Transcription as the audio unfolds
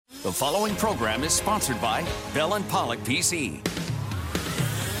The following program is sponsored by Bell Pollock PC.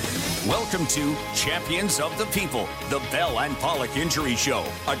 Welcome to Champions of the People, the Bell and Pollock Injury Show.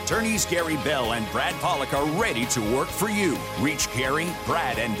 Attorneys Gary Bell and Brad Pollock are ready to work for you. Reach Gary,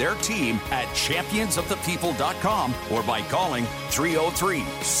 Brad, and their team at championsofthepeople.com or by calling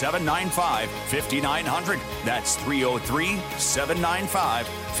 303-795-5900. That's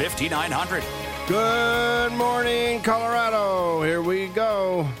 303-795-5900. Good morning, Colorado. Here we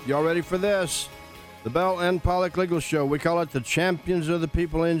go. Y'all ready for this? The Bell and Pollock Legal Show. We call it the Champions of the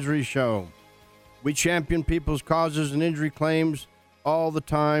People Injury Show. We champion people's causes and injury claims all the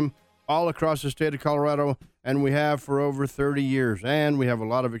time, all across the state of Colorado, and we have for over 30 years. And we have a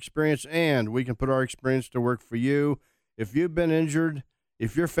lot of experience, and we can put our experience to work for you. If you've been injured,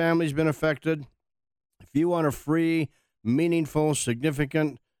 if your family's been affected, if you want a free, meaningful,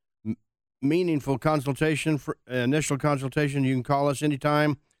 significant, meaningful consultation, for initial consultation, you can call us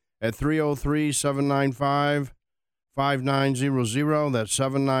anytime at 303-795-5900. That's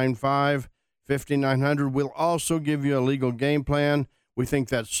 795-5900. We'll also give you a legal game plan. We think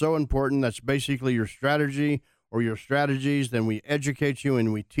that's so important. That's basically your strategy or your strategies. Then we educate you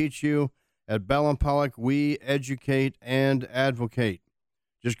and we teach you. At Bell and Pollock, we educate and advocate.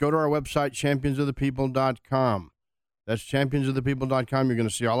 Just go to our website, championsofthepeople.com. That's championsofthepeople.com. You're going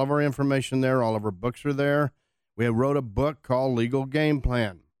to see all of our information there. All of our books are there. We have wrote a book called Legal Game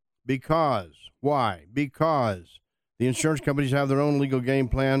Plan. Why? Because the insurance companies have their own legal game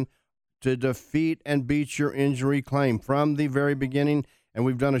plan to defeat and beat your injury claim from the very beginning. And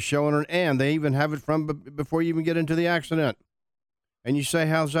we've done a show on it, and they even have it from before you even get into the accident. And you say,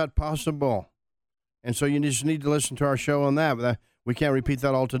 how's that possible? And so you just need to listen to our show on that. We can't repeat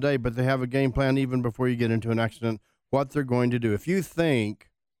that all today, but they have a game plan even before you get into an accident, what they're going to do. If you think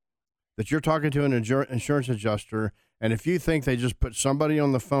that you're talking to an insurance adjuster, and if you think they just put somebody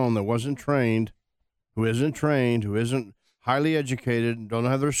on the phone that wasn't trained, who isn't highly educated, don't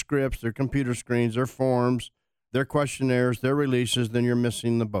have their scripts, their computer screens, their forms, their questionnaires, their releases, then you're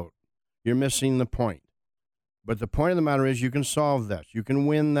missing the boat. You're missing the point. But the point of the matter is you can solve that. You can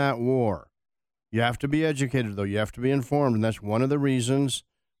win that war. You have to be educated, though. You have to be informed, and that's one of the reasons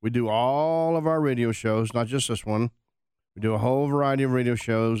we do all of our radio shows, not just this one. We do a whole variety of radio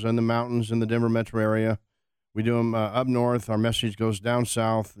shows in the mountains in the Denver metro area. We do them up north. Our message goes down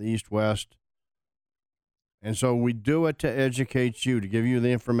south, east, west. And so we do it to educate you, to give you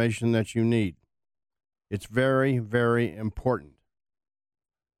the information that you need. It's very, very important.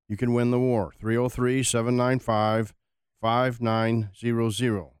 You can win the war.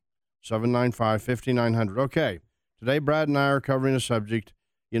 303-795-5900. 795-5900. Okay. Today, Brad and I are covering a subject.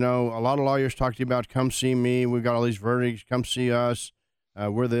 You know, a lot of lawyers talk to you about, come see me. We've got all these verdicts. Come see us.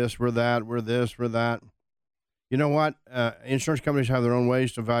 We're this, we're that, we're this, we're that. You know what? Insurance companies have their own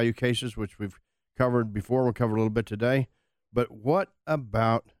ways to value cases, which we've covered before. We'll cover a little bit today. But what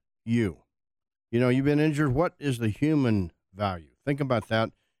about you? You know, you've been injured. What is the human value? Think about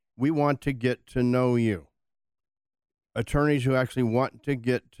that. We want to get to know you. Attorneys who actually want to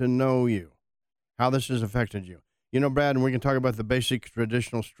get to know you, how this has affected you. You know, Brad, and we can talk about the basic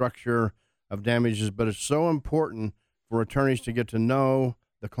traditional structure of damages, but it's so important for attorneys to get to know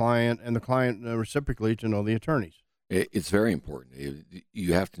the client and the client reciprocally to know the attorneys. It's very important.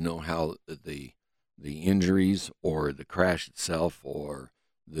 You have to know how the injuries or the crash itself or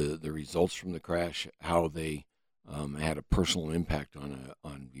the results from the crash, how they had a personal impact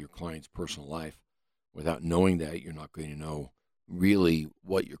on your client's personal life. Without knowing that, you're not going to know really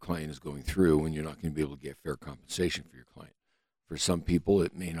what your client is going through, and you're not going to be able to get fair compensation for your client. For some people,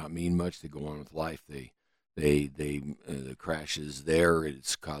 it may not mean much. They go on with life. The crash is there.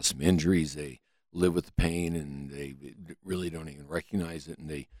 It's caused some injuries. They live with the pain, and they really don't even recognize it, and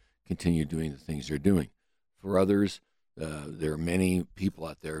they continue doing the things they're doing. For others, there are many people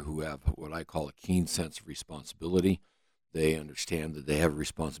out there who have what I call a keen sense of responsibility. They understand that they have a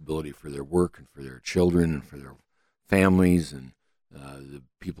responsibility for their work and for their children and for their families and the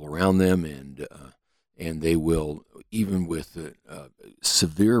people around them, and they will, even with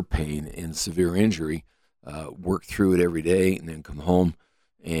severe pain and severe injury, work through it every day and then come home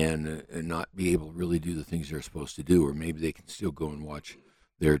and not be able to really do the things they're supposed to do. Or maybe they can still go and watch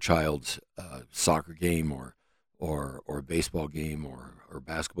their child's soccer game or baseball game or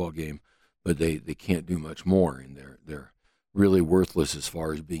basketball game, but they can't do much more, and they're really worthless as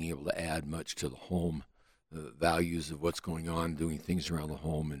far as being able to add much to the home, values of what's going on, doing things around the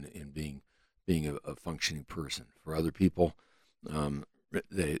home, and being a functioning person. For other people,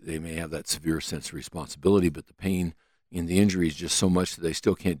 they may have that severe sense of responsibility, but the pain and the injury is just so much that they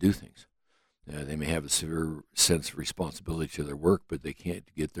still can't do things. They may have a severe sense of responsibility to their work, but they can't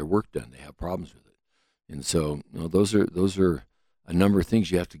get their work done. They have problems with it. And so, those are a number of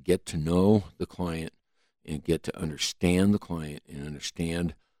things. You have to get to know the client and get to understand the client and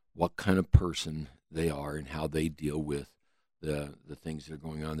understand what kind of person they are and how they deal with the things that are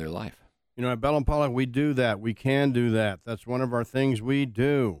going on in their life. At Bell Pollock, we do that. We can do that. That's one of our things we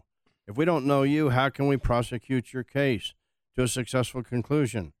do. If we don't know you, how can we prosecute your case to a successful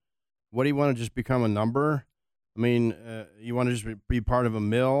conclusion? What do you want to just become a number? I mean, you want to just be part of a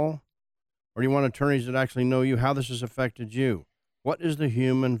mill? Or do you want attorneys that actually know you, how this has affected you? What is the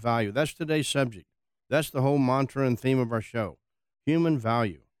human value? That's today's subject. That's the whole mantra and theme of our show. Human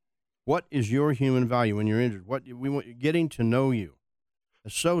value. What is your human value when you're injured? We want getting to know you.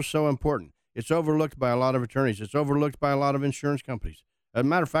 It's so important. It's overlooked by a lot of attorneys. It's overlooked by a lot of insurance companies. As a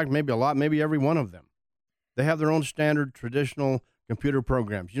matter of fact, maybe every one of them. They have their own standard traditional computer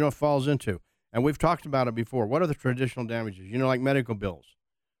programs. It falls into. And we've talked about it before. What are the traditional damages? Like medical bills.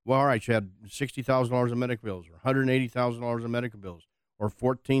 Well, all right, you had $60,000 of medical bills, or $180,000 of medical bills, or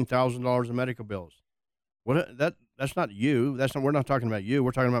 $14,000 of medical bills. That's not you. We're not talking about you.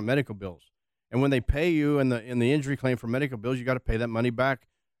 We're talking about medical bills. And when they pay you in the injury claim for medical bills, you got to pay that money back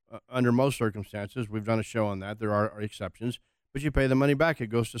under most circumstances. We've done a show on that. There are exceptions, but you pay the money back. It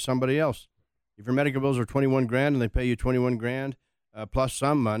goes to somebody else. If your medical bills are $21,000 and they pay you $21,000 plus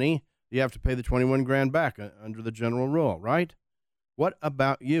some money, you have to pay the $21,000 back under the general rule, right? What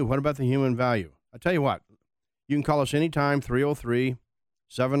about you? What about the human value? I tell you what, you can call us anytime,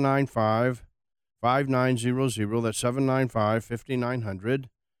 303-795-5900. That's 795-5900.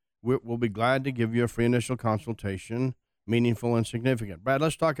 We'll be glad to give you a free initial consultation, meaningful and significant. Brad,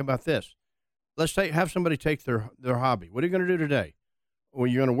 let's talk about this. Let's have somebody take their hobby. What are you going to do today? Well,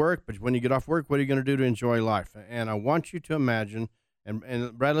 you're going to work, but when you get off work, what are you going to do to enjoy life? And I want you to imagine,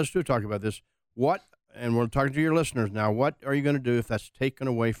 and Brad, let's talk about this. And we're talking to your listeners now, what are you going to do if that's taken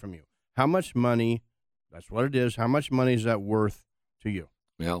away from you? How much money, that's what it is, how much money is that worth to you?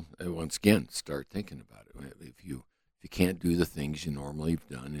 Well, once again, start thinking about it. If you can't do the things you normally have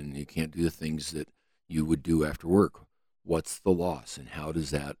done and you can't do the things that you would do after work, what's the loss and how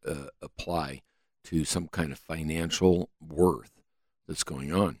does that apply to some kind of financial worth that's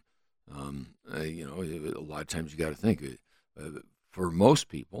going on? A lot of times you got to think. For most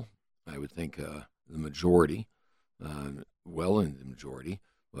people, I would think the majority, well in the majority,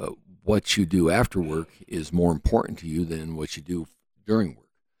 what you do after work is more important to you than what you do during work.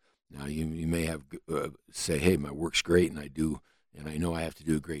 Now, you may have say, hey, my work's great, and I know I have to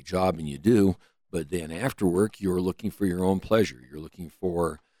do a great job, and you do, but then after work, you're looking for your own pleasure. You're looking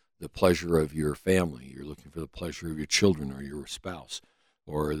for the pleasure of your family. You're looking for the pleasure of your children or your spouse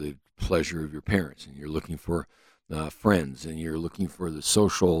or the pleasure of your parents, and you're looking for friends, and you're looking for the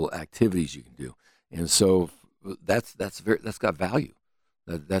social activities you can do. And so that's got value.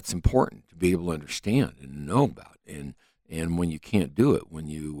 That's important to be able to understand and know about. And when you can't do it, when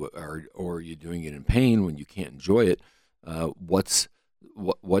you are, or you're doing it in pain, when you can't enjoy it, what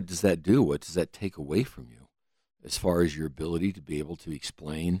does that do? What does that take away from you, as far as your ability to be able to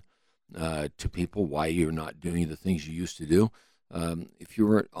explain to people why you're not doing the things you used to do? If you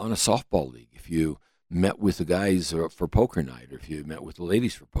were on a softball league, if you met with the guys for poker night, or if you met with the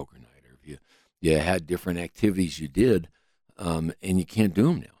ladies for poker night, or if you had different activities you did, and you can't do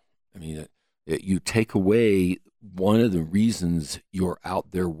them now. I mean, you take away one of the reasons you're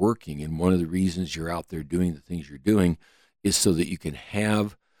out there working, and one of the reasons you're out there doing the things you're doing is so that you can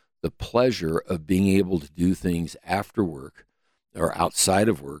have the pleasure of being able to do things after work or outside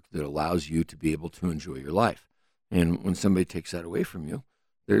of work that allows you to be able to enjoy your life. And when somebody takes that away from you,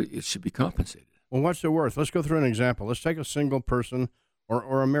 it should be compensated. Well, what's it worth? Let's go through an example. Let's take a single person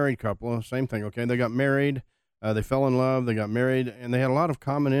or a married couple, same thing, okay? They got married, they fell in love, they got married, and they had a lot of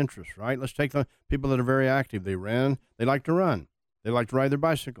common interests, right? Let's take the people that are very active. They like to run. They like to ride their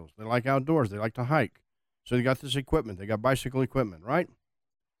bicycles. They like outdoors. They like to hike. So they got this equipment. They got bicycle equipment, right?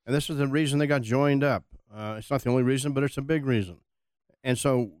 And this is the reason they got joined up. It's not the only reason, but it's a big reason. And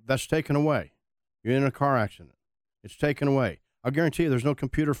so that's taken away. You're in a car accident. It's taken away. I'll guarantee you there's no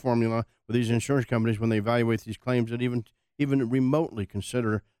computer formula with these insurance companies when they evaluate these claims that even remotely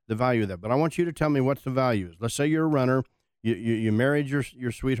consider the value of that. But I want you to tell me what the value is. Let's say you're a runner. You married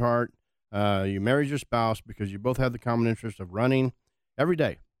your sweetheart. You married your spouse because you both have the common interest of running every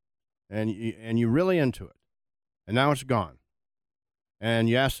day. And you're really into it. And now it's gone. And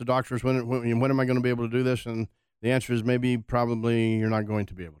you ask the doctors, when am I going to be able to do this? And the answer is probably you're not going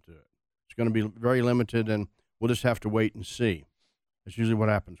to be able to do it. It's going to be very limited, and we'll just have to wait and see. That's usually what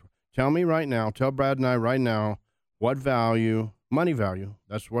happens. Tell Brad and I right now, what value, money value,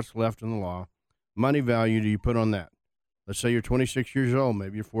 that's what's left in the law, money value do you put on that? Let's say you're 26 years old,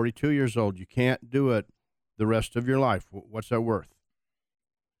 maybe you're 42 years old. You can't do it the rest of your life. What's that worth?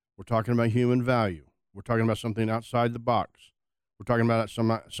 We're talking about human value. We're talking about something outside the box. We're talking about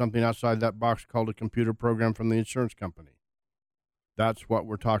something outside that box called a computer program from the insurance company. That's what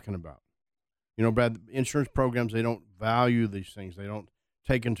we're talking about. You know, Brad, insurance programs, they don't value these things. They don't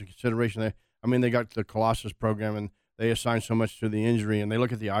take into consideration. They got the Colossus program, and they assign so much to the injury, and they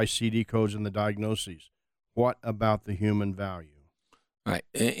look at the ICD codes and the diagnoses. What about the human value? Right,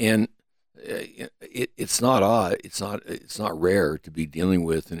 and it's not odd. It's not rare to be dealing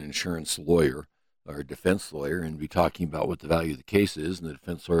with an insurance lawyer or a defense lawyer and be talking about what the value of the case is, and the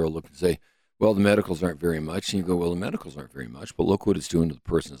defense lawyer will look and say, well, the medicals aren't very much. And you go, well, the medicals aren't very much, but look what it's doing to the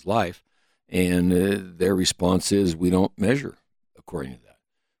person's life. And their response is, we don't measure according to that.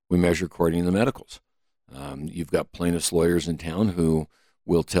 We measure according to the medicals. You've got plaintiffs' lawyers in town who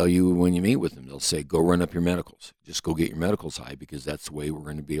will tell you when you meet with them, they'll say, go run up your medicals. Just go get your medicals high because that's the way we're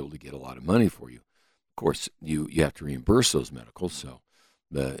going to be able to get a lot of money for you. Of course, you have to reimburse those medicals, so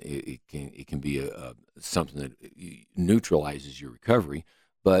it can be something that neutralizes your recovery,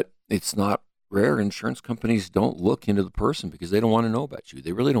 but it's not rare. Insurance companies don't look into the person because they don't want to know about you.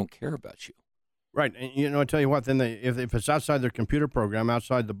 They really don't care about you. Right. And, I tell you what, then if it's outside their computer program,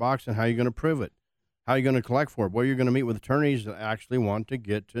 outside the box, then how are you going to prove it? How are you going to collect for it? Well, you're going to meet with attorneys that actually want to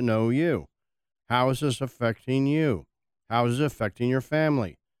get to know you. How is this affecting you? How is it affecting your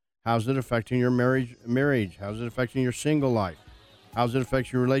family? How is it affecting your marriage? How is it affecting your single life? How does it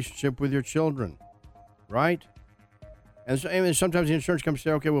affect your relationship with your children? Right? And sometimes the insurance companies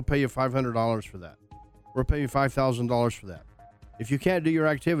say, okay, we'll pay you $500 for that. We'll pay you $5,000 for that. If you can't do your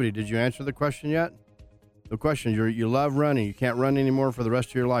activity, did you answer the question yet? The question is, you love running. You can't run anymore for the rest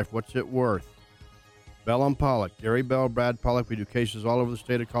of your life. What's it worth? Bell and Pollock, Gary Bell, Brad Pollock. We do cases all over the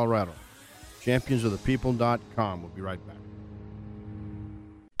state of Colorado. Championsofthepeople.com. We'll be right back.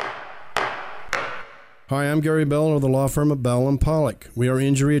 Hi, I'm Gary Bell of the law firm of Bell and Pollock. We are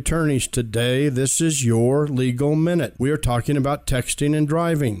injury attorneys. Today, this is your legal minute. We are talking about texting and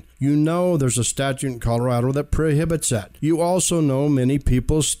driving. You know there's a statute in Colorado that prohibits that. You also know many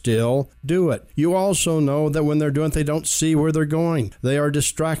people still do it. You also know that when they're doing it, they don't see where they're going. They are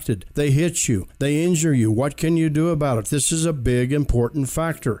distracted. They hit you. They injure you. What can you do about it? This is a big, important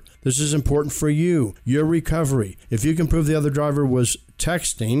factor. This is important for you, your recovery. If you can prove the other driver was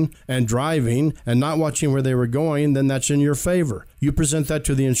texting and driving and not watching where they were going, then that's in your favor. You present that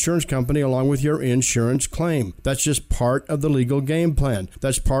to the insurance company along with your insurance claim. That's just part of the legal game plan.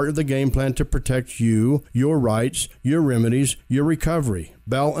 That's part of the game plan to protect you, your rights, your remedies, your recovery.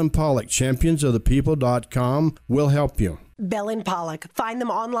 Bell and Pollock, championsofthepeople.com will help you. Bell and Pollock. Find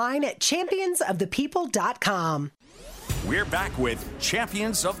them online at championsofthepeople.com. We're back with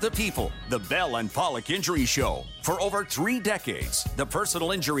Champions of the People, the Bell and Pollock Injury Show. For over 3 decades, the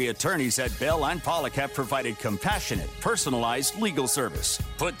personal injury attorneys at Bell and Pollock have provided compassionate, personalized legal service.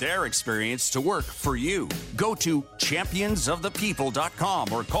 Put their experience to work for you. Go to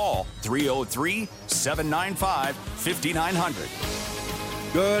championsofthepeople.com or call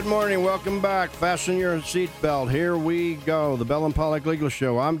 303-795-5900. Good morning. Welcome back. Fasten your seatbelt. Here we go. The Bell and Pollock Legal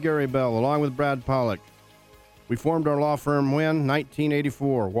Show. I'm Gary Bell, along with Brad Pollock. We formed our law firm when?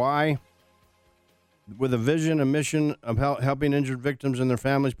 1984. Why? With a vision, a mission of helping injured victims and their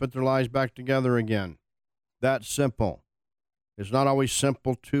families put their lives back together again. That's simple. It's not always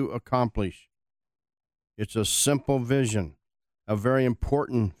simple to accomplish. It's a simple vision, a very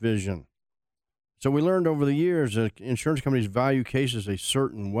important vision. So we learned over the years that insurance companies value cases a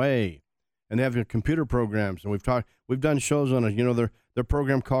certain way, and they have computer programs. And we've done shows on it. You know, their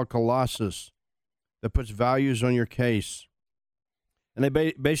program called Colossus that puts values on your case. And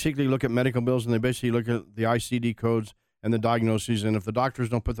they basically look at medical bills, and they basically look at the ICD codes and the diagnoses. And if the doctors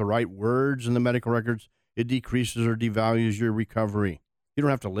don't put the right words in the medical records, it decreases or devalues your recovery. You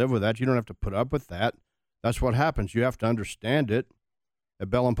don't have to live with that. You don't have to put up with that. That's what happens. You have to understand it. At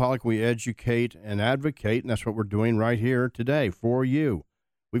Bell and Pollock, we educate and advocate, and that's what we're doing right here today for you.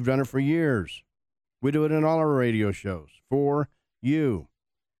 We've done it for years. We do it in all our radio shows for you.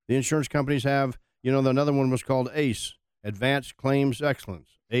 The insurance companies have, another one was called ACE, Advanced Claims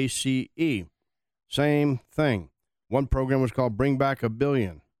Excellence, ACE. Same thing. One program was called Bring Back $1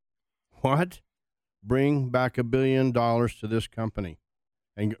 Billion. What? Bring back $1 billion to this company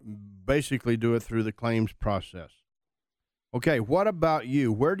and basically do it through the claims process. Okay, what about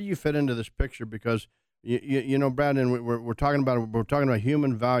you? Where do you fit into this picture? Because Brandon, we're talking about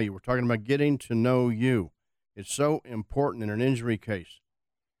human value. We're talking about getting to know you. It's so important in an injury case.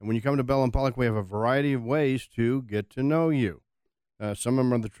 And when you come to Bell and Pollock, we have a variety of ways to get to know you. Some of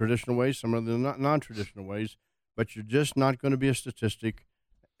them are the traditional ways, some are the non-traditional ways, but you're just not going to be a statistic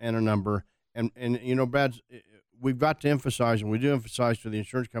and a number. And Brad, we've got to emphasize, and we do emphasize to the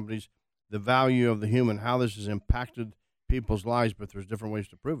insurance companies, the value of the human, how this has impacted people's lives, but there's different ways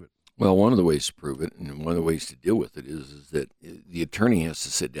to prove it. Well, one of the ways to prove it, and one of the ways to deal with it, is that the attorney has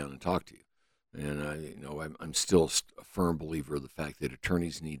to sit down and talk to you. And I'm still a firm believer of the fact that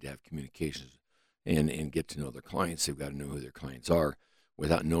attorneys need to have communications and get to know their clients. They've got to know who their clients are.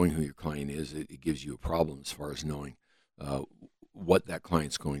 Without knowing who your client is, it gives you a problem as far as knowing what that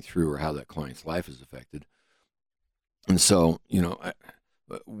client's going through or how that client's life is affected. And so,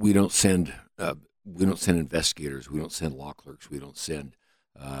 we don't send investigators, we don't send law clerks, we don't send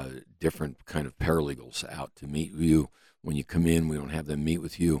different kind of paralegals out to meet you. When you come in, we don't have them meet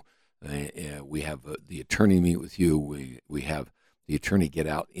with you. We have the attorney meet with you. We have the attorney get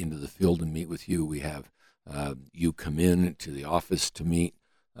out into the field and meet with you. We have you come in to the office to meet.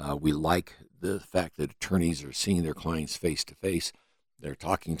 We like the fact that attorneys are seeing their clients face to face. They're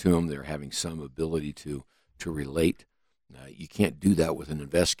talking to them. They're having some ability to relate. You can't do that with an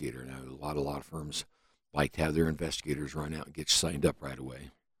investigator. Now, a lot of firms like to have their investigators run out and get you signed up right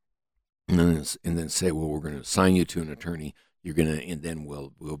away, and then say, well, we're going to assign you to an attorney. And then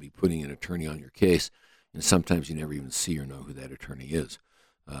we'll be putting an attorney on your case. And sometimes you never even see or know who that attorney is.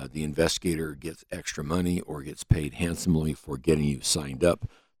 The investigator gets extra money or gets paid handsomely for getting you signed up,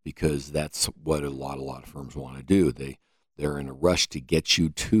 because that's what a lot of firms want to do. They're in a rush to get you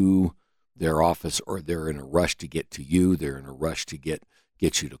to their office, or they're in a rush to get to you. They're in a rush to get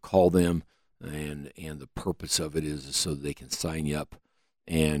you to call them, and the purpose of it is so that they can sign you up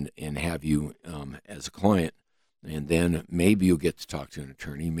and have you as a client. And then maybe you'll get to talk to an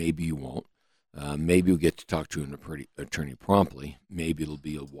attorney. Maybe you won't. Maybe you'll get to talk to an attorney promptly. Maybe it'll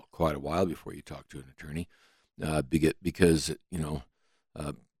be quite a while before you talk to an attorney, because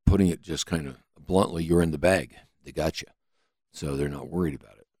putting it just kind of bluntly, you're in the bag. They got you, so they're not worried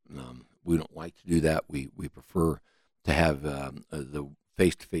about it. We don't like to do that. We prefer to have the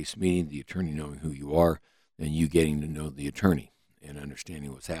face-to-face meeting, the attorney knowing who you are, and you getting to know the attorney and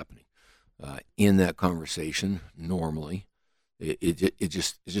understanding what's happening. In that conversation, normally, it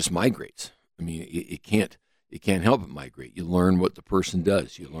just migrates. I mean, it can't help but migrate. You learn what the person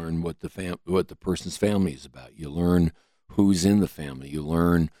does. You learn what the person's family is about. You learn who's in the family. You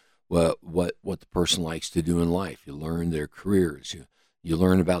learn what the person likes to do in life. You learn their careers. You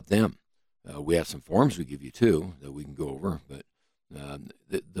learn about them. We have some forms we give you too that we can go over, but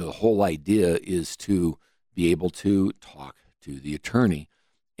the whole idea is to be able to talk to the attorney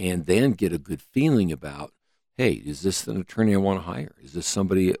and then get a good feeling about, hey, is this an attorney I want to hire? Is this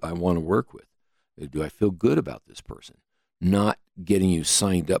somebody I want to work with? Do I feel good about this person? Not getting you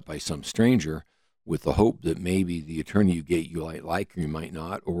signed up by some stranger with the hope that maybe the attorney you get you might like or you might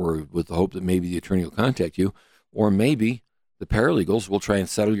not, or with the hope that maybe the attorney will contact you, or maybe the paralegals will try and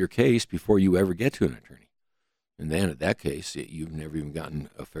settle your case before you ever get to an attorney. And then, in that case, you've never even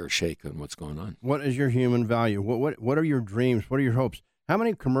gotten a fair shake on what's going on. What is your human value? What are your dreams? What are your hopes? How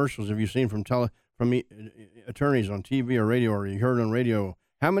many commercials have you seen from attorneys on TV or radio, or you heard on radio?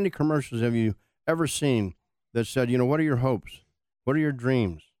 How many commercials have you ever seen that said, what are your hopes? What are your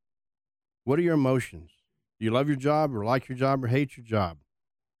dreams? What are your emotions? Do you love your job or like your job or hate your job?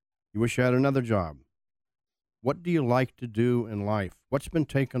 You wish you had another job? What do you like to do in life? What's been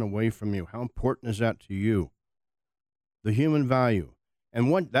taken away from you? How important is that to you? The human value.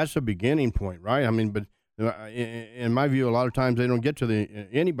 And that's a beginning point, right? I mean, but in my view, a lot of times they don't get to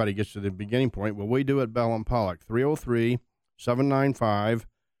anybody gets to the beginning point. Well, we do at Bell and Pollock,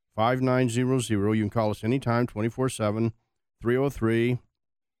 303-795-5900. You can call us anytime, 24/7,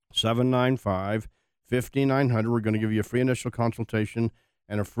 303-795-5900. We're going to give you a free initial consultation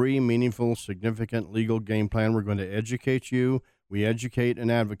and a free, meaningful, significant legal game plan. We're going to educate you. We educate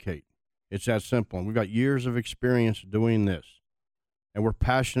and advocate. It's that simple. And we've got years of experience doing this. And we're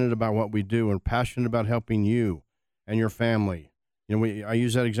passionate about what we do. We're passionate about helping you and your family. I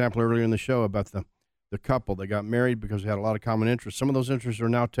used that example earlier in the show about the couple that got married because they had a lot of common interests. Some of those interests are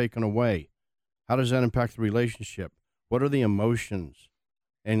now taken away. How does that impact the relationship? What are the emotions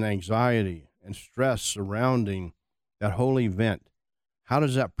and anxiety and stress surrounding that whole event? How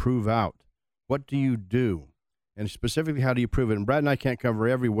does that prove out? What do you do? And specifically, how do you prove it? And Brad and I can't cover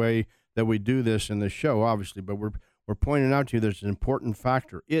every way that we do this in this show, obviously, but we're pointing out to you there's an important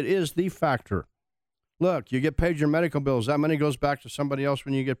factor. It is the factor. Look, you get paid your medical bills. That money goes back to somebody else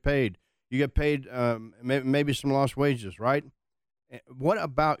when you get paid. You get paid maybe some lost wages, right? What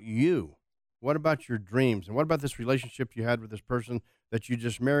about you? What about your dreams? And what about this relationship you had with this person that you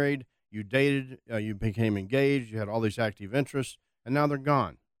just married, you dated, you became engaged, you had all these active interests, and now they're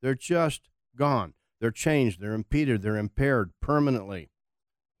gone. They're just gone. They're changed. They're impeded. They're impaired permanently.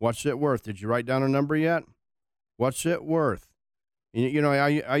 What's it worth? Did you write down a number yet? What's it worth? You know,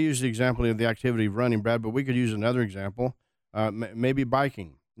 I use the example of the activity of running, Brad, but we could use another example. Maybe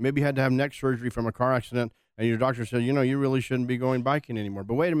biking. Maybe you had to have neck surgery from a car accident, and your doctor said, you know, you really shouldn't be going biking anymore.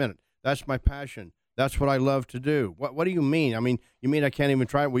 But wait a minute. That's my passion. That's what I love to do. What do you mean? I mean, you mean I can't even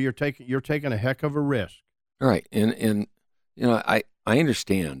try it? Well, you're taking a heck of a risk. All right. And you know, I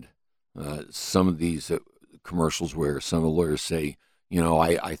understand some of these commercials where some of the lawyers say, you know,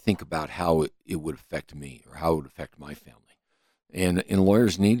 I think about how it would affect me or how it would affect my family. And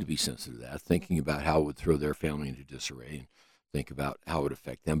lawyers need to be sensitive to that, thinking about how it would throw their family into disarray and think about how it would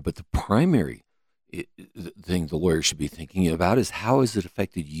affect them. But the primary thing the lawyer should be thinking about is how has it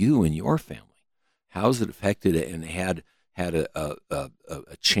affected you and your family? How has it affected and had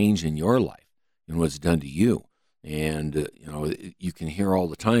a change in your life and what's done to you? And, you know, you can hear all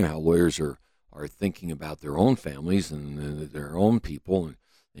the time how lawyers are thinking about their own families and their own people.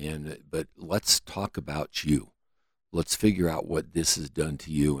 But let's talk about you. Let's figure out what this has done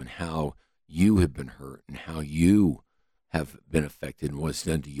to you and how you have been hurt and how you have been affected and what's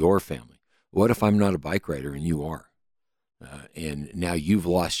done to your family. What if I'm not a bike rider and you are? And now you've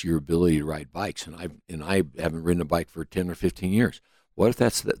lost your ability to ride bikes, and I haven't ridden a bike for 10 or 15 years. What if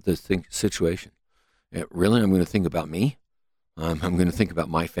that's the situation? Really, I'm going to think about me. I'm going to think about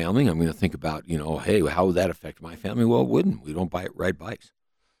my family. I'm going to think about, you know, hey, how would that affect my family? Well, it wouldn't. We don't ride bikes.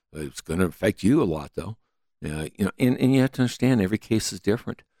 It's going to affect you a lot, though. You know, and you have to understand every case is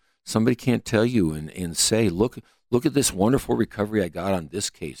different. Somebody can't tell you and say, look at this wonderful recovery I got on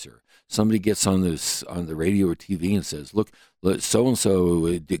this case, or somebody gets on the radio or TV and says, look, so and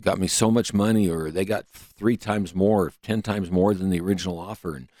so got me so much money, or they got 3 times more, 10 times more than the original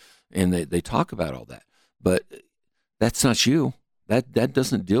offer, and they talk about all that. But that's not you. That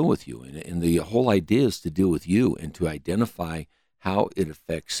doesn't deal with you, and the whole idea is to deal with you and to identify how it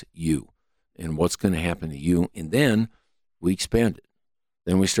affects you and what's going to happen to you, and then we expand it.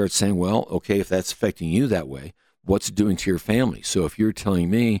 Then we start saying, well, okay, if that's affecting you that way, what's it doing to your family? So if you're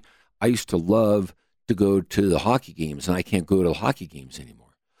telling me, I used to love to go to the hockey games and I can't go to the hockey games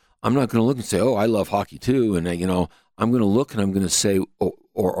anymore, I'm not going to look and say, oh, I love hockey too. And, you know, I'm going to look and I'm going to say,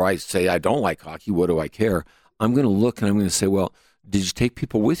 or I say, I don't like hockey. What do I care? I'm going to look and I'm going to say, well, did you take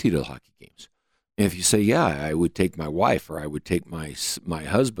people with you to the hockey games? And if you say, yeah, I would take my wife, or I would take my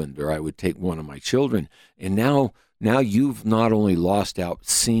husband, or I would take one of my children. And now you've not only lost out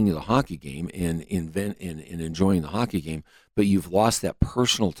seeing the hockey game and enjoying the hockey game, but you've lost that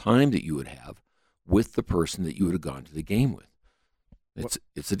personal time that you would have with the person that you would have gone to the game with.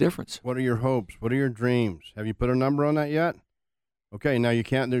 It's a difference. What are your hopes? What are your dreams? Have you put a number on that yet? Okay, now you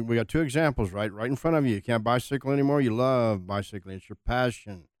can't. We got 2 examples right in front of you. You can't bicycle anymore. You love bicycling. It's your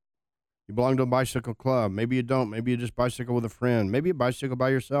passion. You belong to a bicycle club. Maybe you don't. Maybe you just bicycle with a friend. Maybe you bicycle by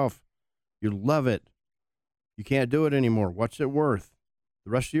yourself. You love it. You can't do it anymore. What's it worth?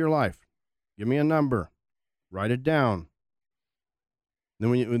 The rest of your life. Give me a number. Write it down. Then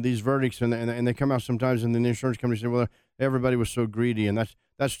when these verdicts and they come out sometimes, and then the insurance company say, well, everybody was so greedy, and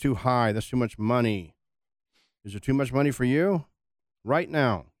that's too high. That's too much money. Is it too much money for you? Right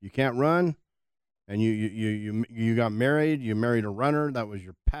now, you can't run, and you got married. You married a runner. That was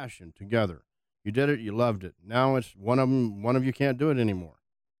your passion together. You did it. You loved it. Now it's one of you can't do it anymore.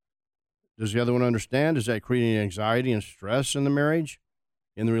 Does the other one understand? Is that creating anxiety and stress in the marriage,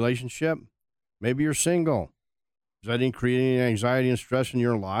 in the relationship? Maybe you're single. Is that creating anxiety and stress in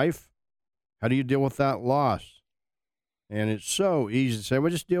your life? How do you deal with that loss? And it's so easy to say,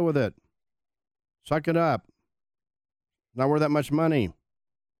 well, just deal with it. Suck it up. Not worth that much money.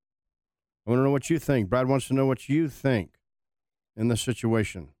 I want to know what you think. Brad wants to know what you think in this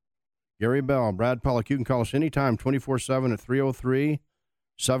situation. Gary Bell, Brad Pollock, you can call us anytime, 24/7 at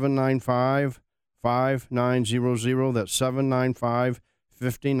 303-795-5900. That's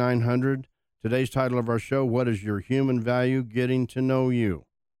 795-5900. Today's title of our show, What is Your Human Value? Getting to Know You.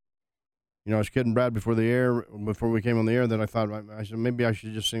 You know, I was kidding Brad before we came on the air, that I said, maybe I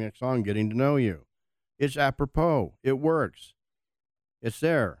should just sing a song, Getting to Know You. It's apropos. It works. It's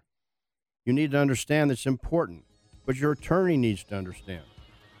there. You need to understand it's important, but your attorney needs to understand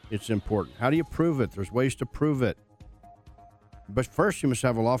it's important. How do you prove it? There's ways to prove it. But first, you must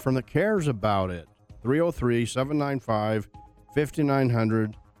have a law firm that cares about it.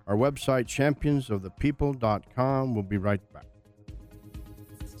 303-795-5900. Our website, championsofthepeople.com. We'll be right back.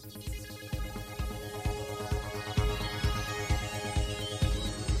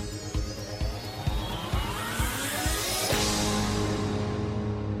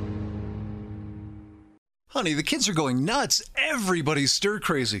 Honey, the kids are going nuts. Everybody's stir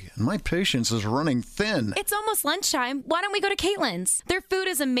crazy, and my patience is running thin. It's almost lunchtime. Why don't we go to Caitlin's? Their food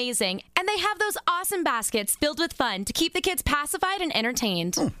is amazing, and they have those awesome baskets filled with fun to keep the kids pacified and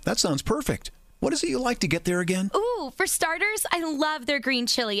entertained. Oh, that sounds perfect. What is it you like to get there again? Ooh, for starters, I love their green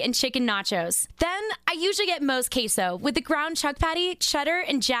chili and chicken nachos. Then, I usually get Moe's queso with the ground chuck patty, cheddar,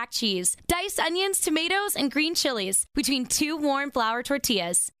 and jack cheese, diced onions, tomatoes, and green chilies between 2 warm flour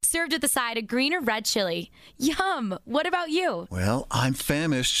tortillas, served with a side of green or red chili. Yum! What about you? Well, I'm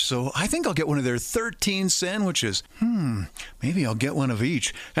famished, so I think I'll get one of their 13 sandwiches. Maybe I'll get one of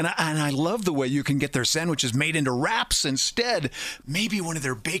each. And I love the way you can get their sandwiches made into wraps instead. Maybe one of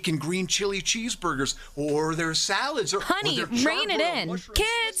their bacon green chili cheeseburgers or their salads. Honey, or rein it in.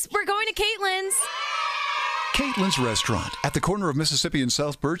 Kids, we're going to Caitlin's. Caitlin's Restaurant at the corner of Mississippi and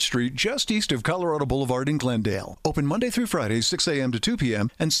South Birch Street, just east of Colorado Boulevard in Glendale. Open Monday through Friday, 6 a.m. to 2 p.m.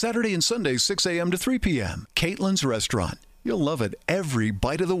 and Saturday and Sunday, 6 a.m. to 3 p.m. Caitlin's Restaurant. You'll love it every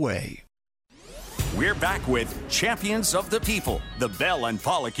bite of the way. We're back with Champions of the People, the Bell and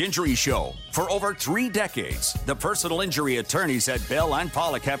Pollock Injury Show. For over 3 decades, the personal injury attorneys at Bell and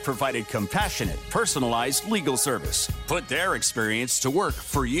Pollock have provided compassionate, personalized legal service. Put their experience to work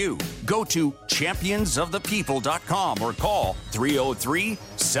for you. Go to championsofthepeople.com or call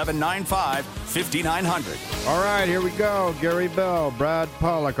 303-795-5900. All right, here we go. Gary Bell, Brad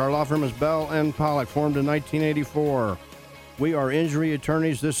Pollock. Our law firm is Bell and Pollock, formed in 1984. We are injury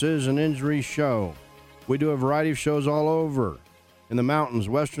attorneys. This is an injury show. We do a variety of shows all over, in the mountains,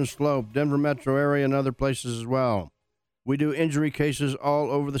 Western Slope, Denver metro area, and other places as well. We do injury cases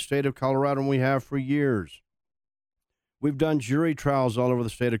all over the state of Colorado, and we have for years. We've done jury trials all over the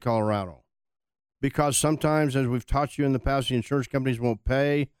state of Colorado, because sometimes, as we've taught you in the past, the insurance companies won't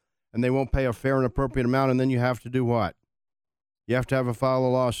pay, and they won't pay a fair and appropriate amount, and then you have to do what? You have to file a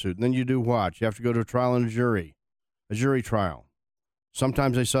lawsuit, and then you do what? You have to go to a trial and a jury trial.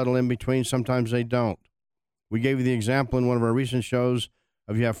 Sometimes they settle in between, sometimes they don't. We gave you the example in one of our recent shows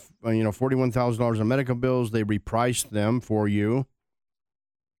of you have $41,000 in medical bills. They repriced them for you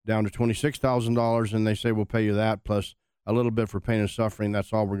down to $26,000, and they say we'll pay you that plus a little bit for pain and suffering.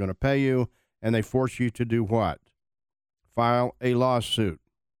 That's all we're going to pay you. And they force you to do what? File a lawsuit.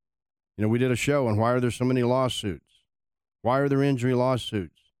 We did a show on why are there so many lawsuits? Why are there injury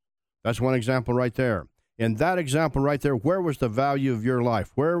lawsuits? That's one example right there. In that example right there, where was the value of your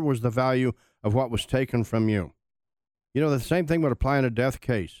life? Where was the value of what was taken from you? The same thing would apply in a death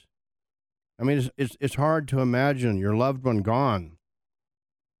case. I mean, it's hard to imagine your loved one gone.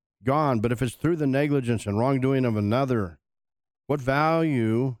 But if it's through the negligence and wrongdoing of another, what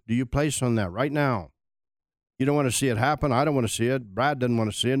value do you place on that right now? You don't want to see it happen. I don't want to see it. Brad doesn't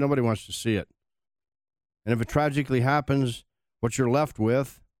want to see it. Nobody wants to see it. And if it tragically happens, what you're left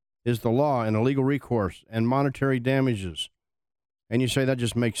with is the law and a legal recourse and monetary damages. And you say, that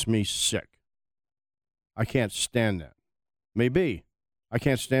just makes me sick. I can't stand that. Maybe. I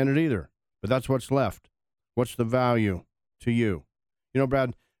can't stand it either. But that's what's left. What's the value to you?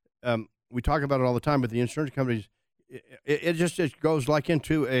 Brad, we talk about it all the time, but the insurance companies, it goes like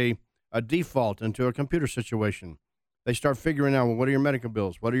into a default, into a computer situation. They start figuring out, well, what are your medical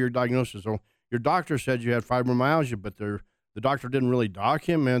bills? What are your diagnoses? So your doctor said you had fibromyalgia, but the doctor didn't really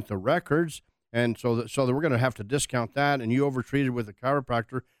document the records, and so that we're going to have to discount that, and you overtreated with a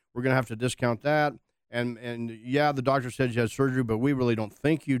chiropractor, we're going to have to discount that, and yeah, the doctor said you had surgery, but we really don't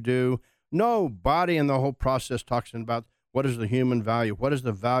think you do. Nobody in the whole process talks about what is the human value, what is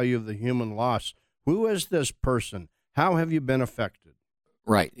the value of the human loss, who is this person, how have you been affected?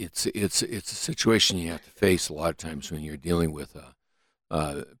 Right. It's a situation you have to face a lot of times when you're dealing with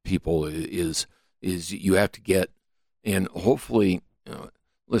people is you have to get. And hopefully,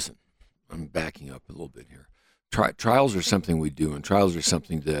 listen, I'm backing up a little bit here. Trials are something we do, and trials are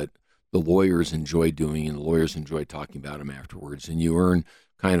something that the lawyers enjoy doing, and the lawyers enjoy talking about them afterwards. And you earn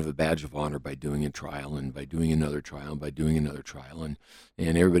kind of a badge of honor by doing a trial, and by doing another trial, and by doing another trial. And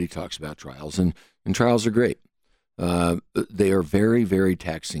everybody talks about trials, and trials are great. They are very, very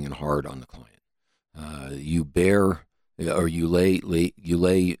taxing and hard on the client. You bear... or you lay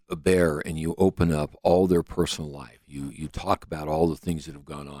bare and you open up all their personal life. You talk about all the things that have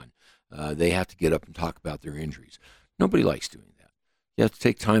gone on. They have to get up and talk about their injuries. Nobody likes doing that. You have to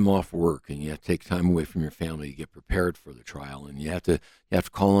take time off work, and you have to take time away from your family to get prepared for the trial, and you have to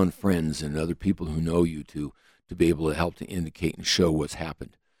call on friends and other people who know you to be able to help to indicate and show what's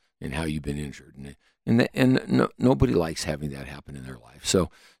happened and how you've been injured. And nobody likes having that happen in their life. So,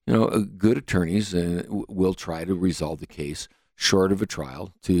 good attorneys will try to resolve the case short of a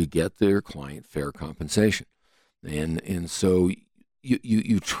trial to get their client fair compensation. And so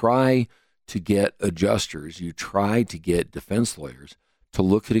you try to get adjusters, you try to get defense lawyers to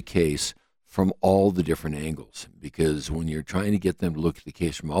look at a case from all the different angles, because when you're trying to get them to look at the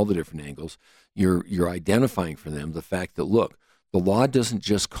case from all the different angles, you're identifying for them the fact that, look, the law doesn't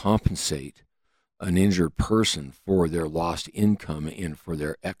just compensate an injured person for their lost income and for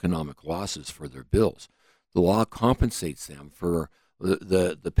their economic losses for their bills. The law compensates them for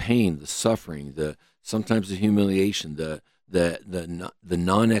the pain, the suffering, sometimes the humiliation, the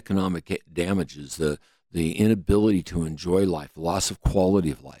non-economic damages, the inability to enjoy life, the loss of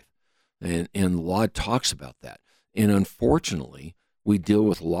quality of life. And the law talks about that. And unfortunately, we deal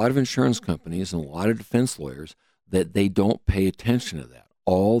with a lot of insurance companies and a lot of defense lawyers that they don't pay attention to that.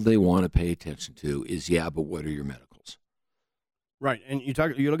 All they want to pay attention to is, yeah, but what are your medicals? Right. And you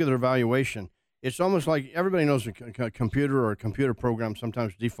look at their evaluation. It's almost like everybody knows a computer or a computer program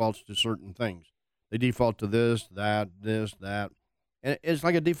sometimes defaults to certain things. They default to this, that. And it's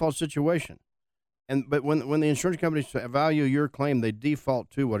like a default situation. But when the insurance companies value your claim, they default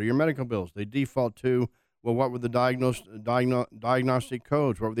to, what are your medical bills? They default to, well, what were the diagnostic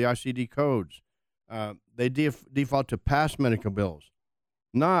codes? What were the ICD codes? They default to past medical bills,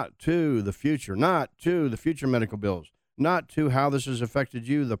 not to the future medical bills, not to how this has affected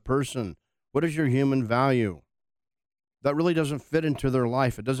you, the person. What is your human value? That really doesn't fit into their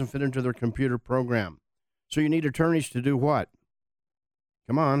life. It doesn't fit into their computer program. So you need attorneys to do what?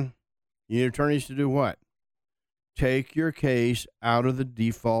 Come on. You need attorneys to do what? Take your case out of the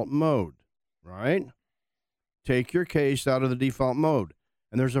default mode, right? Take your case out of the default mode.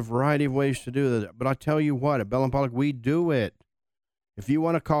 And there's a variety of ways to do that. But I tell you what, at Bell Pollock, we do it. If you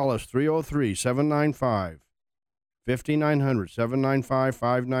want to call us, 303-795-5900,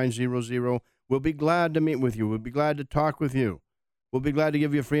 795-5900, we'll be glad to meet with you. We'll be glad to talk with you. We'll be glad to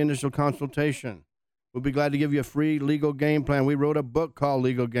give you a free initial consultation. We'll be glad to give you a free legal game plan. We wrote a book called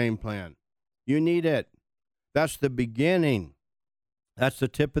Legal Game Plan. You need it. That's the beginning. That's the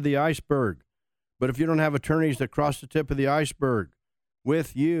tip of the iceberg. But if you don't have attorneys that cross the tip of the iceberg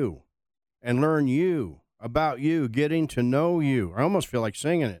with you and learn you, about you, getting to know you, I almost feel like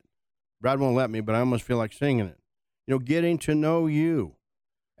singing it. Brad won't let me, but I almost feel like singing it. You know, getting to know you.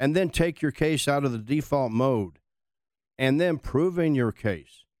 And then take your case out of the default mode and then proving your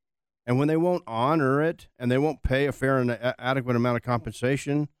case. And when they won't honor it and they won't pay a fair and adequate amount of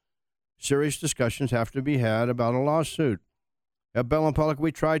compensation, serious discussions have to be had about a lawsuit. At Bell Pollock,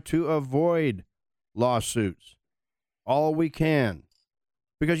 we try to avoid lawsuits all we can.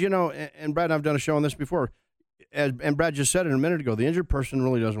 Because, you know, and Brad and I have done a show on this before, and Brad just said it a minute ago, the injured person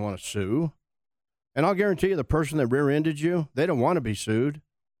really doesn't want to sue. And I'll guarantee you the person that rear-ended you, they don't want to be sued.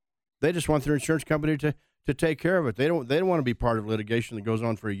 They just want their insurance company to take care of it. They don't want to be part of litigation that goes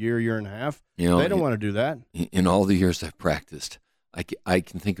on for a year and a half. You know, they don't want to do that. In all the years I've practiced, I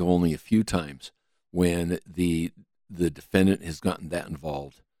can think of only a few times when the defendant has gotten that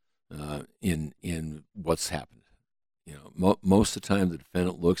involved in what's happened. You know, most of the time the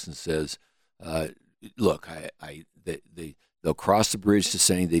defendant looks and says, "Look, they'll cross the bridge to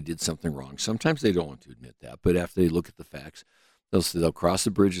saying they did something wrong." Sometimes they don't want to admit that, but after they look at the facts, they'll cross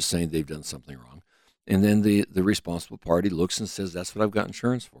the bridge to saying they've done something wrong. And then the responsible party looks and says, "That's what I've got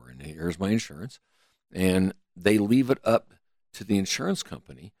insurance for, and here's my insurance." And they leave it up to the insurance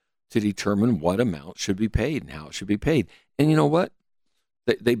company to determine what amount should be paid and how it should be paid. And you know what?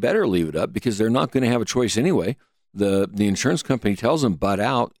 They better leave it up, because they're not going to have a choice anyway. The insurance company tells them, butt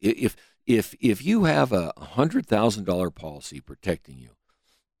out. If you have a $100,000 policy protecting you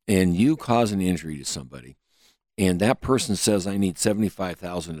and you cause an injury to somebody, and that person says, "I need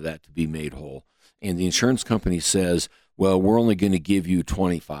 $75,000 of that to be made whole," and the insurance company says, "Well, we're only going to give you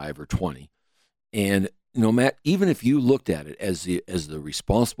 25 or 20. And no matter, even if you looked at it as the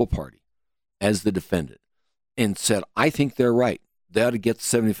responsible party, as the defendant, and said, "I think they're right, they ought to get the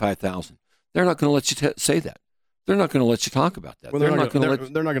 75,000," they're not going to let you say that. They're not going to let you talk about that. Well, they're not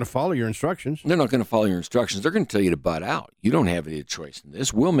going to follow your instructions. They're not going to follow your instructions. They're going to tell you to butt out. You don't have any choice in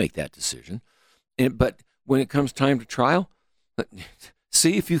this. We'll make that decision. But when it comes time to trial,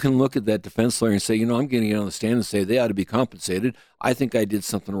 see if you can look at that defense lawyer and say, "You know, I'm going to get on the stand and say they ought to be compensated. I think I did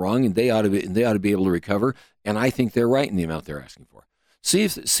something wrong, and they ought to be able to recover. And I think they're right in the amount they're asking for." See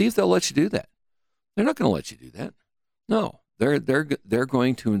if they'll let you do that. They're not going to let you do that. No, they're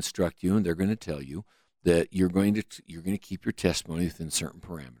going to instruct you, and they're going to tell you that you're going to keep your testimony within certain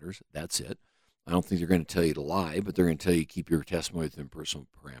parameters. That's it. I don't think they're going to tell you to lie, but they're going to tell you to keep your testimony within personal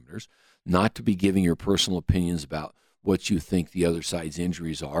parameters, not to be giving your personal opinions about what you think the other side's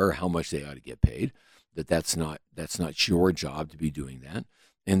injuries are or how much they ought to get paid. That's not your job to be doing that.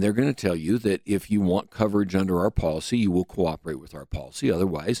 And they're going to tell you that if you want coverage under our policy, you will cooperate with our policy.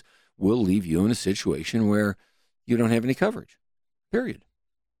 Otherwise, will leave you in a situation where you don't have any coverage, period.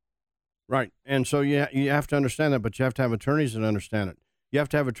 Right. And so you have to understand that, but you have to have attorneys that understand it. You have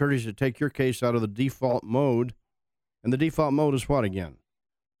to have attorneys that take your case out of the default mode. And the default mode is what, again?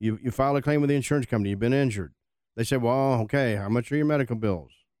 You file a claim with the insurance company. You've been injured. They say, well, okay, how much are your medical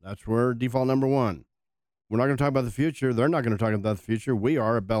bills? That's where default number one. We're not going to talk about the future. They're not going to talk about the future. We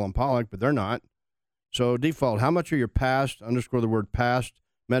are at Bell and Pollock, but they're not. So default, how much are your past, underscore the word past,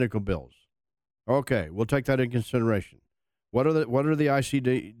 medical bills? Okay, we'll take that into consideration. What are the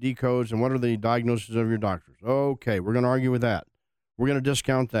ICD codes and what are the diagnoses of your doctors? Okay, we're going to argue with that. We're going to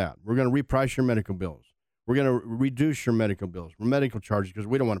discount that. We're going to reprice your medical bills. We're going to reduce your medical bills, medical charges, because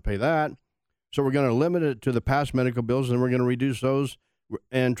we don't want to pay that. So we're going to limit it to the past medical bills, and we're going to reduce those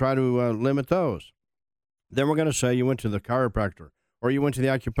and try to limit those. Then we're going to say you went to the chiropractor, or you went to the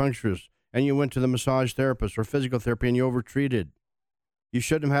acupuncturist, and you went to the massage therapist or physical therapy, and you overtreated. You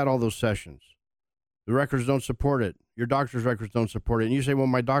shouldn't have had all those sessions. The records don't support it. Your doctor's records don't support it. And you say, well,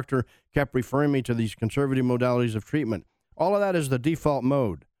 my doctor kept referring me to these conservative modalities of treatment. All of that is the default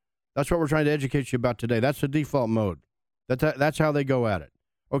mode. That's what we're trying to educate you about today. That's the default mode. That's how they go at it.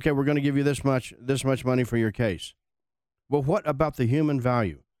 Okay, we're going to give you this much money for your case. Well, what about the human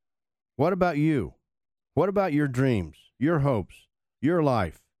value? What about you? What about your dreams, your hopes, your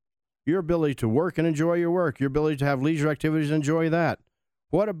life, your ability to work and enjoy your work, your ability to have leisure activities and enjoy that?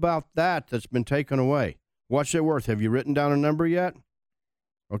 What about that that's been taken away? What's it worth? Have you written down a number yet?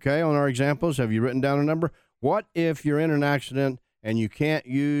 Okay, on our examples, have you written down a number? What if you're in an accident and you can't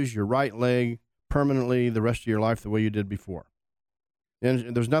use your right leg permanently the rest of your life the way you did before?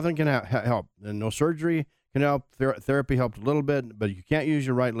 And there's nothing can help. And no surgery can help. Therapy helped a little bit, but you can't use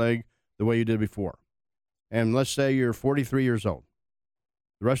your right leg the way you did before. And let's say you're 43 years old.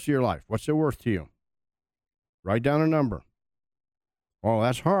 The rest of your life, what's it worth to you? Write down a number. Oh,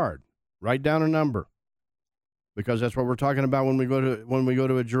 that's hard. Write down a number, because that's what we're talking about when we go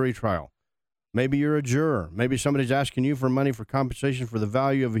to a jury trial. Maybe you're a juror. Maybe somebody's asking you for money for compensation for the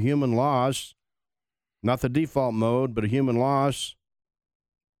value of a human loss, not the default mode, but a human loss.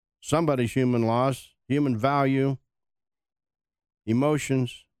 Somebody's human loss, human value,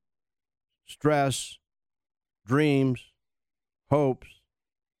 emotions, stress, dreams, hopes.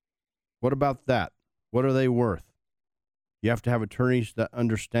 What about that? What are they worth? You have to have attorneys that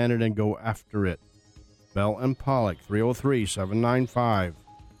understand it and go after it. Bell and Pollock, 303-795-5900,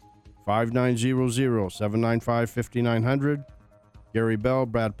 795-5900. Gary Bell,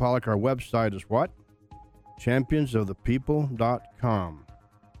 Brad Pollock. Our website is what? championsofthepeople.com.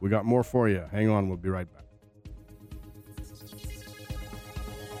 We got more for you. Hang on, we'll be right back.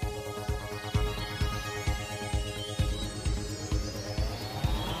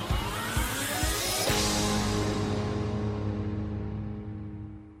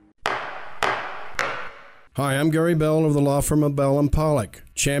 Hi, I'm Gary Bell of the law firm of Bell and Pollock,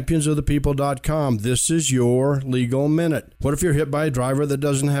 championsofthepeople.com. This is your legal minute. What if you're hit by a driver that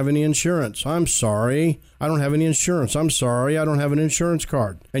doesn't have any insurance? I'm sorry, I don't have any insurance. I'm sorry, I don't have an insurance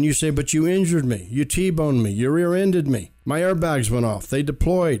card. And you say, but you injured me, you T-boned me, you rear-ended me. My airbags went off, they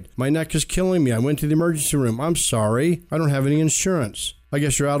deployed, my neck is killing me, I went to the emergency room. I'm sorry, I don't have any insurance. I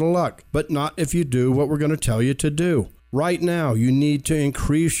guess you're out of luck, but not if you do what we're going to tell you to do. Right now, you need to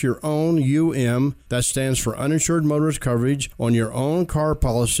increase your own that stands for uninsured motorist coverage, on your own car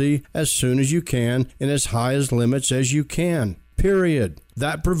policy as soon as you can and as high as limits as you can. Period.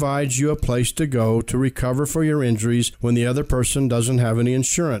 That provides you a place to go to recover for your injuries when the other person doesn't have any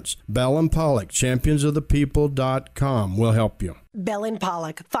insurance. Bell and Pollock, championsofthepeople.com will help you. Bell and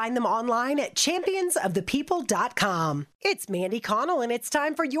Pollock. Find them online at championsofthepeople.com. It's Mandy Connell, and it's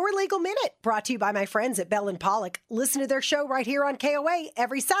time for Your Legal Minute, brought to you by my friends at Bell and Pollock. Listen to their show right here on KOA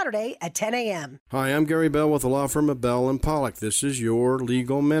every Saturday at 10 a.m. Hi, I'm Gary Bell with the law firm of Bell and Pollock. This is Your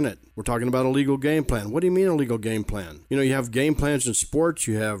Legal Minute. We're talking about a legal game plan. What do you mean a legal game plan? You know, you have game plans in sports,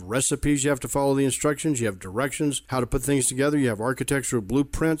 you have recipes, you have to follow the instructions, you have directions, how to put things together, you have architectural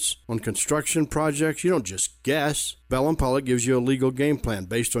blueprints on construction projects. You don't just guess. Bell and Pollock gives you a legal game plan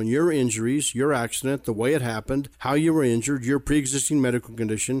based on your injuries, your accident, the way it happened, how you were injured, your pre-existing medical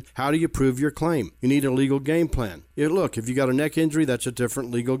condition. How do you prove your claim? You need a legal game plan. Look, if you got a neck injury, that's a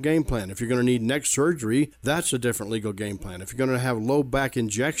different legal game plan. If you're going to need neck surgery, that's a different legal game plan. If you're going to have low back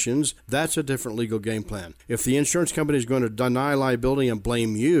injections, that's a different legal game plan. If the insurance company is going to deny liability and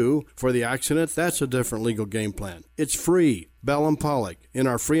blame you for the accident, that's a different legal game plan. It's free. Bell and Pollock, in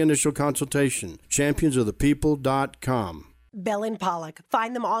our free initial consultation, championsofthepeople.com. Bell and Pollock.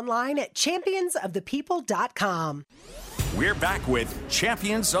 Find them online at championsofthepeople.com. We're back with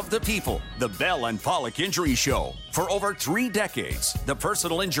Champions of the People, the Bell and Pollock Injury Show. For over 3 decades, the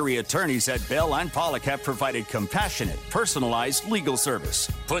personal injury attorneys at Bell and Pollock have provided compassionate, personalized legal service.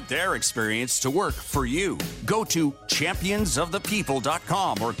 Put their experience to work for you. Go to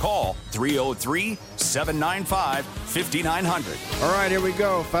championsofthepeople.com or call 303-795-5900. All right, here we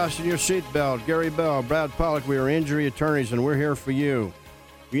go. Fasten your seatbelt. Gary Bell, Brad Pollock, we are injury attorneys, and we're here for you.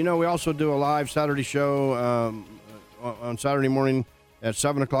 You know, we also do a live Saturday show on Saturday morning at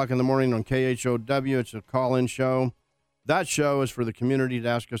 7 o'clock in the morning on KHOW. It's a call-in show. That show is for the community to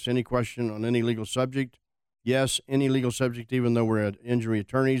ask us any question on any legal subject. Yes, any legal subject, even though we're injury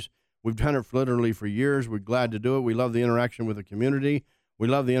attorneys. We've done it literally for years. We're glad to do it. We love the interaction with the community. We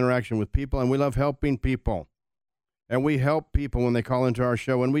love the interaction with people, and we love helping people. And we help people when they call into our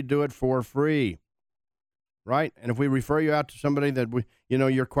show, and we do it for free. Right? And if we refer you out to somebody that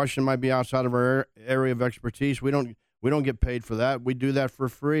your question might be outside of our area of expertise, we don't get paid for that. We do that for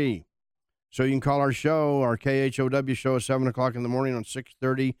free. So you can call our show, our KHOW show at 7 o'clock in the morning on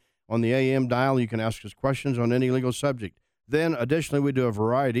 630 on the AM dial. You can ask us questions on any legal subject. Then, additionally, we do a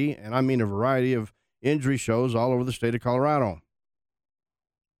variety, and I mean a variety of injury shows all over the state of Colorado.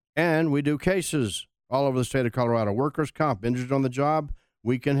 And we do cases all over the state of Colorado. Workers' comp, injured on the job,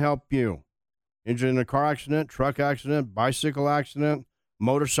 we can help you. Injured in a car accident, truck accident, bicycle accident,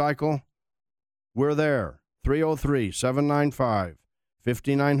 motorcycle, we're there.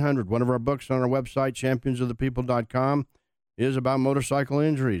 303-795-5900. One of our books on our website, championsofthepeople.com, is about motorcycle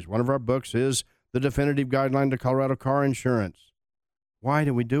injuries. One of our books is The Definitive Guideline to Colorado Car Insurance. Why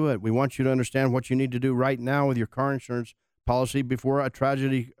do we do it? We want you to understand what you need to do right now with your car insurance policy before a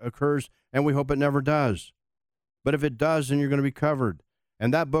tragedy occurs, and we hope it never does. But if it does, then you're going to be covered.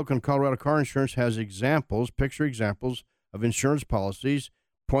 And that book on Colorado car insurance has examples, picture examples of insurance policies,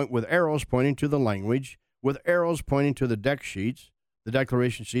 with arrows pointing to the language, with arrows pointing to the deck sheets, the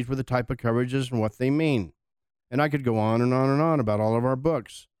declaration sheets with the type of coverages and what they mean. And I could go on and on and on about all of our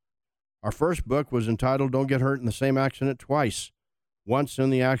books. Our first book was entitled Don't Get Hurt in the Same Accident Twice, once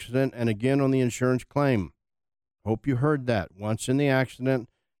in the accident and again on the insurance claim. Hope you heard that. Once in the accident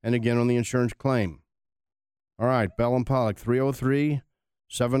and again on the insurance claim. All right, Bell and Pollock,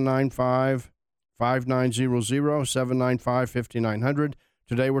 303-795-5900, 795-5900.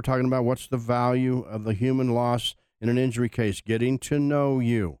 Today we're talking about what's the value of the human loss in an injury case, getting to know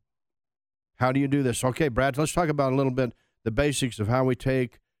you. How do you do this? Okay, Brad, let's talk about a little bit the basics of how we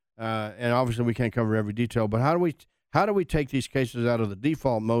take, and obviously we can't cover every detail, but how do we take these cases out of the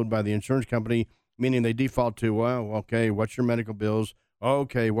default mode by the insurance company, meaning they default to, well, okay, what's your medical bills?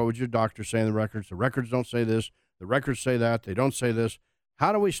 Okay, what would your doctor say in the records? The records don't say this. The records say that. They don't say this.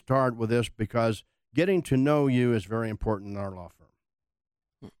 How do we start with this? Because getting to know you is very important in our law firm.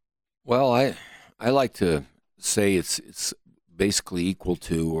 Well, I like to say it's basically equal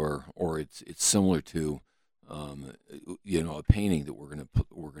to or it's similar to a painting that we're going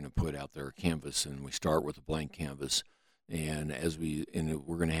to put out there, a canvas, and we start with a blank canvas, and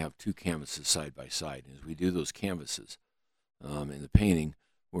we're going to have 2 canvases side by side. As we do those canvases in the painting,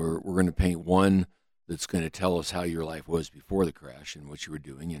 we're going to paint one that's going to tell us how your life was before the crash and what you were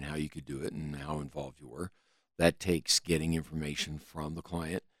doing and how you could do it and how involved you were. That takes getting information from the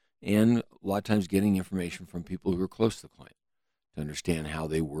client, and a lot of times getting information from people who are close to the client to understand how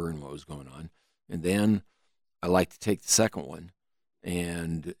they were and what was going on. And then I like to take the second one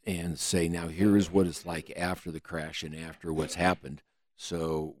and say, now here is what it's like after the crash and after what's happened,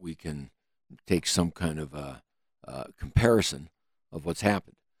 so we can take some kind of a comparison of what's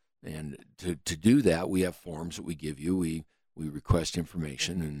happened. And to do that, we have forms that we give you. We request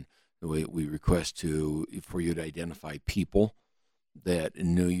information, and we request for you to identify people that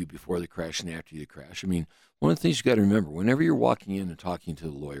knew you before the crash and after the crash. I mean, one of the things you got to remember, whenever you're walking in and talking to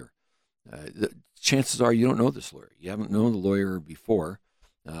the lawyer, the chances are you don't know this lawyer. You haven't known the lawyer before,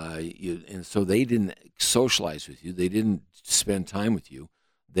 and so they didn't socialize with you. They didn't spend time with you.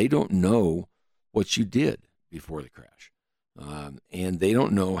 They don't know what you did before the crash, and they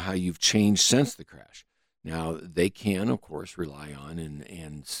don't know how you've changed since the crash. Now, they can, of course, rely on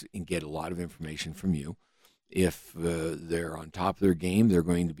and get a lot of information from you. If they're on top of their game, they're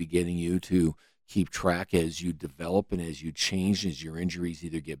going to be getting you to keep track as you develop and as you change, as your injuries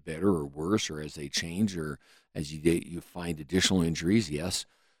either get better or worse, or as they change, or as you find additional injuries. Yes,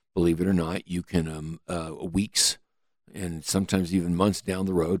 believe it or not, you can weeks and sometimes even months down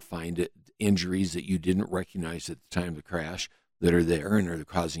the road find injuries that you didn't recognize at the time of the crash that are there and are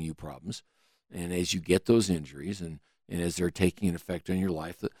causing you problems. And as you get those injuries and as they're taking an effect on your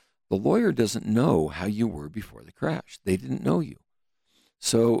life, the lawyer doesn't know how you were before the crash. They didn't know you.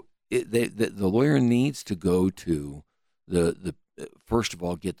 So the lawyer needs to go to first of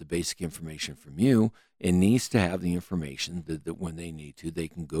all, get the basic information from you, and needs to have the information that when they need to, they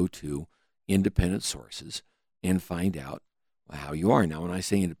can go to independent sources and find out how you are. Now, when I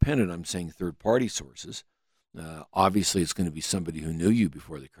say independent, I'm saying third-party sources. Obviously, it's going to be somebody who knew you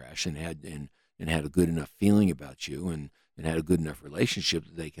before the crash and had a good enough feeling about you and had a good enough relationship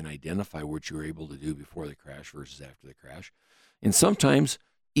that they can identify what you were able to do before the crash versus after the crash. And sometimes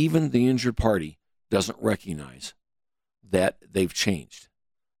even the injured party doesn't recognize that they've changed.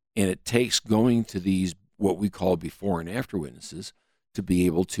 And it takes going to these, what we call before and after witnesses, to be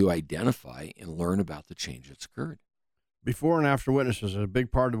able to identify and learn about the change that's occurred. Before and after witnesses is a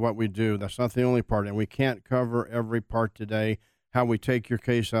big part of what we do. That's not the only part, and we can't cover every part today, how we take your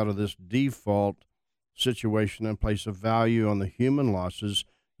case out of this default situation and place a value on the human losses,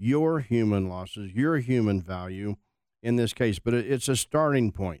 your human value in this case. But it's a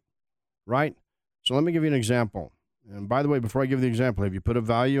starting point, right? So let me give you an example. And by the way, before I give the example, have you put a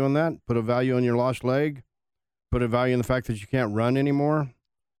value on that? Put a value on your lost leg? Put a value on the fact that you can't run anymore?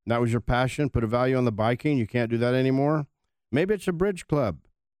 That was your passion? Put a value on the biking? You can't do that anymore? Maybe it's a bridge club.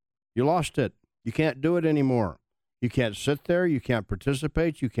 You lost it. You can't do it anymore. You can't sit there. You can't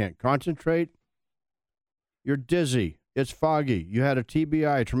participate. You can't concentrate. You're dizzy. It's foggy. You had a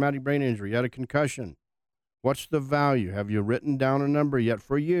TBI, a traumatic brain injury. You had a concussion. What's the value? Have you written down a number yet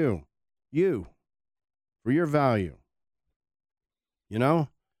for you? For your value. You know?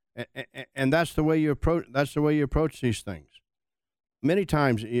 And that's the way you approach these things. Many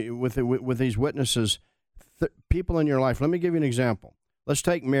times with these witnesses, people in your life. Let me give you an example. Let's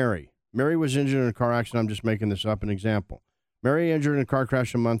take Mary. Mary was injured in a car accident. I'm just making this up, an example. Mary injured in a car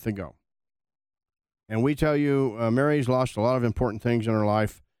crash a month ago. And we tell you Mary's lost a lot of important things in her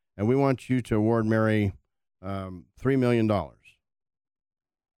life, and we want you to award Mary $3 million.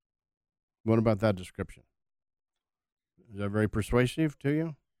 What about that description? Is that very persuasive to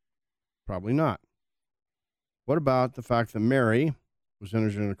you? Probably not. What about the fact that Mary was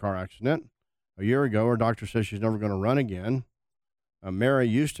injured in a car accident a year ago? Her doctor says she's never going to run again. Mary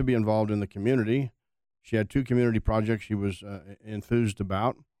used to be involved in the community. She had 2 community projects she was enthused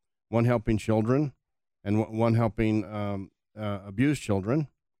about, one helping children and one helping abused children.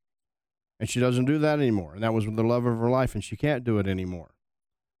 And she doesn't do that anymore. And that was the love of her life, and she can't do it anymore.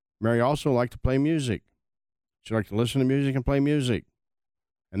 Mary also liked to play music. She liked to listen to music and play music.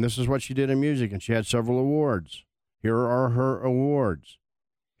 And this is what she did in music, and she had several awards. Here are her awards.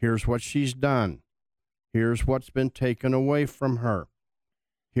 Here's what she's done. Here's what's been taken away from her.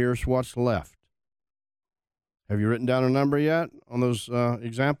 Here's what's left. Have you written down a number yet on those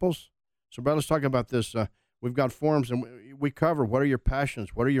examples? So, Brad, let's talk about this. We've got forms, and we cover what are your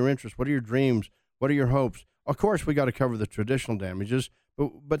passions, what are your interests, what are your dreams, what are your hopes. Of course, we got to cover the traditional damages,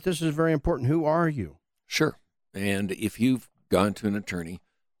 but this is very important. Who are you? Sure. And if you've gone to an attorney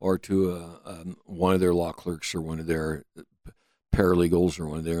or to one of their law clerks or one of their paralegals or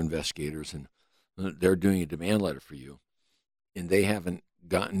one of their investigators, and they're doing a demand letter for you, and they haven't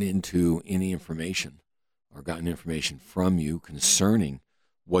gotten into any information or gotten information from you concerning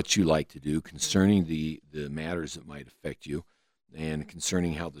what you like to do, concerning the matters that might affect you, and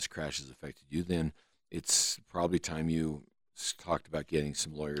concerning how this crash has affected you, then it's probably time you talked about getting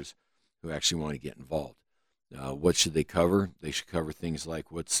some lawyers who actually want to get involved. What should they cover? They should cover things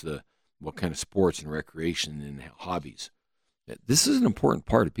like what kind of sports and recreation and hobbies. This is an important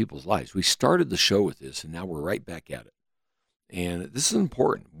part of people's lives. We started the show with this, and now we're right back at it. And this is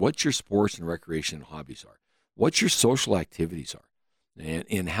important. What your sports and recreation and hobbies are, what your social activities are,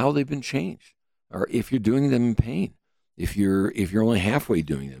 and how they've been changed, or if you're doing them in pain, if you're only halfway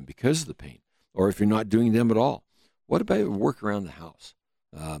doing them because of the pain, or if you're not doing them at all. What about work around the house?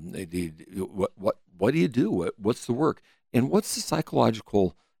 What do you do? What's the work? And what's the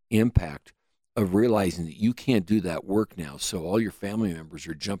psychological impact of realizing that you can't do that work now, so all your family members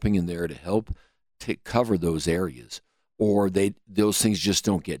are jumping in there to help cover those areres, or those things just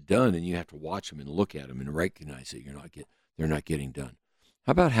don't get done, and you have to watch them and look at them and recognize that they're not getting done.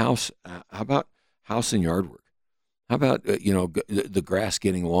 How about house and yard work? How about the grass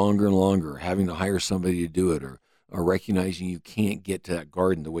getting longer and longer, having to hire somebody to do it, or recognizing you can't get to that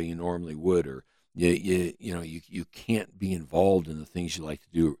garden the way you normally would, or you can't be involved in the things you like to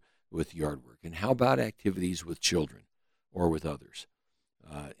do with yard work? And how about activities with children or with others,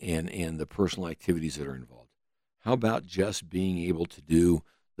 and the personal activities that are involved? How about just being able to do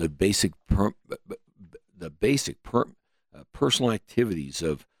the basic personal activities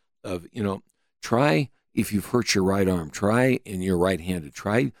of try, if you've hurt your right arm, try, and you're right-handed,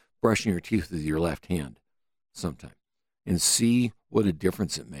 try brushing your teeth with your left hand sometime and see what a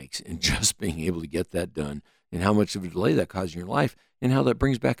difference it makes in just being able to get that done and how much of a delay that caused in your life, and how that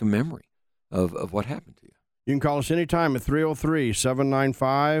brings back a memory of what happened to you. You can call us anytime at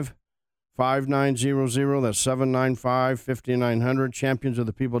 303-795-5900. That's 795-5900.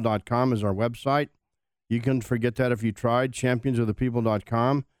 Championsofthepeople.com is our website. You can forget that if you tried.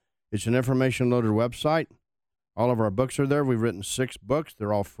 Championsofthepeople.com. It's an information-loaded website. All of our books are there. We've written 6 books.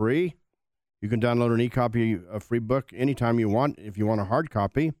 They're all free. You can download an e-copy, a free book, anytime you want. If you want a hard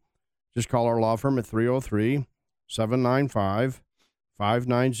copy, just call our law firm at 303-795-5900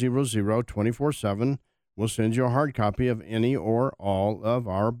 24/7. We'll send you a hard copy of any or all of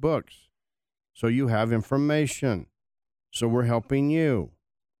our books. So you have information. So we're helping you.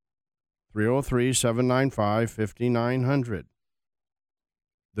 303-795-5900.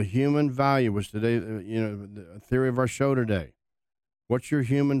 The human value was today, the theory of our show today. What's your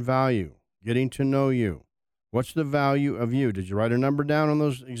human value? Getting to know you. What's the value of you? Did you write a number down on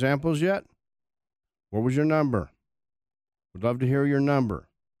those examples yet? What was your number? Would love to hear your number.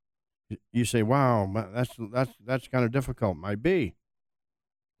 You say, wow, that's kind of difficult. Might be.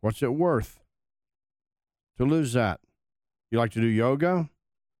 What's it worth to lose that? You like to do yoga?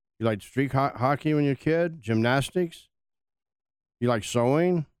 You like street hockey when you're a kid? Gymnastics? You like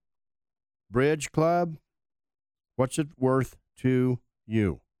sewing? Bridge club? What's it worth to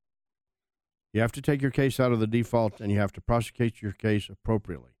you? You have to take your case out of the default, and you have to prosecute your case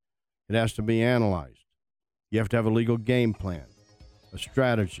appropriately. It has to be analyzed. You have to have a legal game plan, a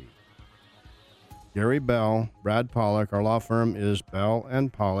strategy. Gary Bell, Brad Pollock. Our law firm is Bell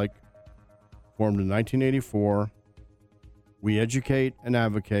and Pollock, formed in 1984. We educate and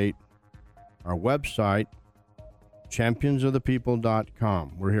advocate. Our website,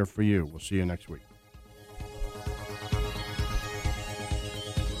 championsofthepeople.com. We're here for you. We'll see you next week.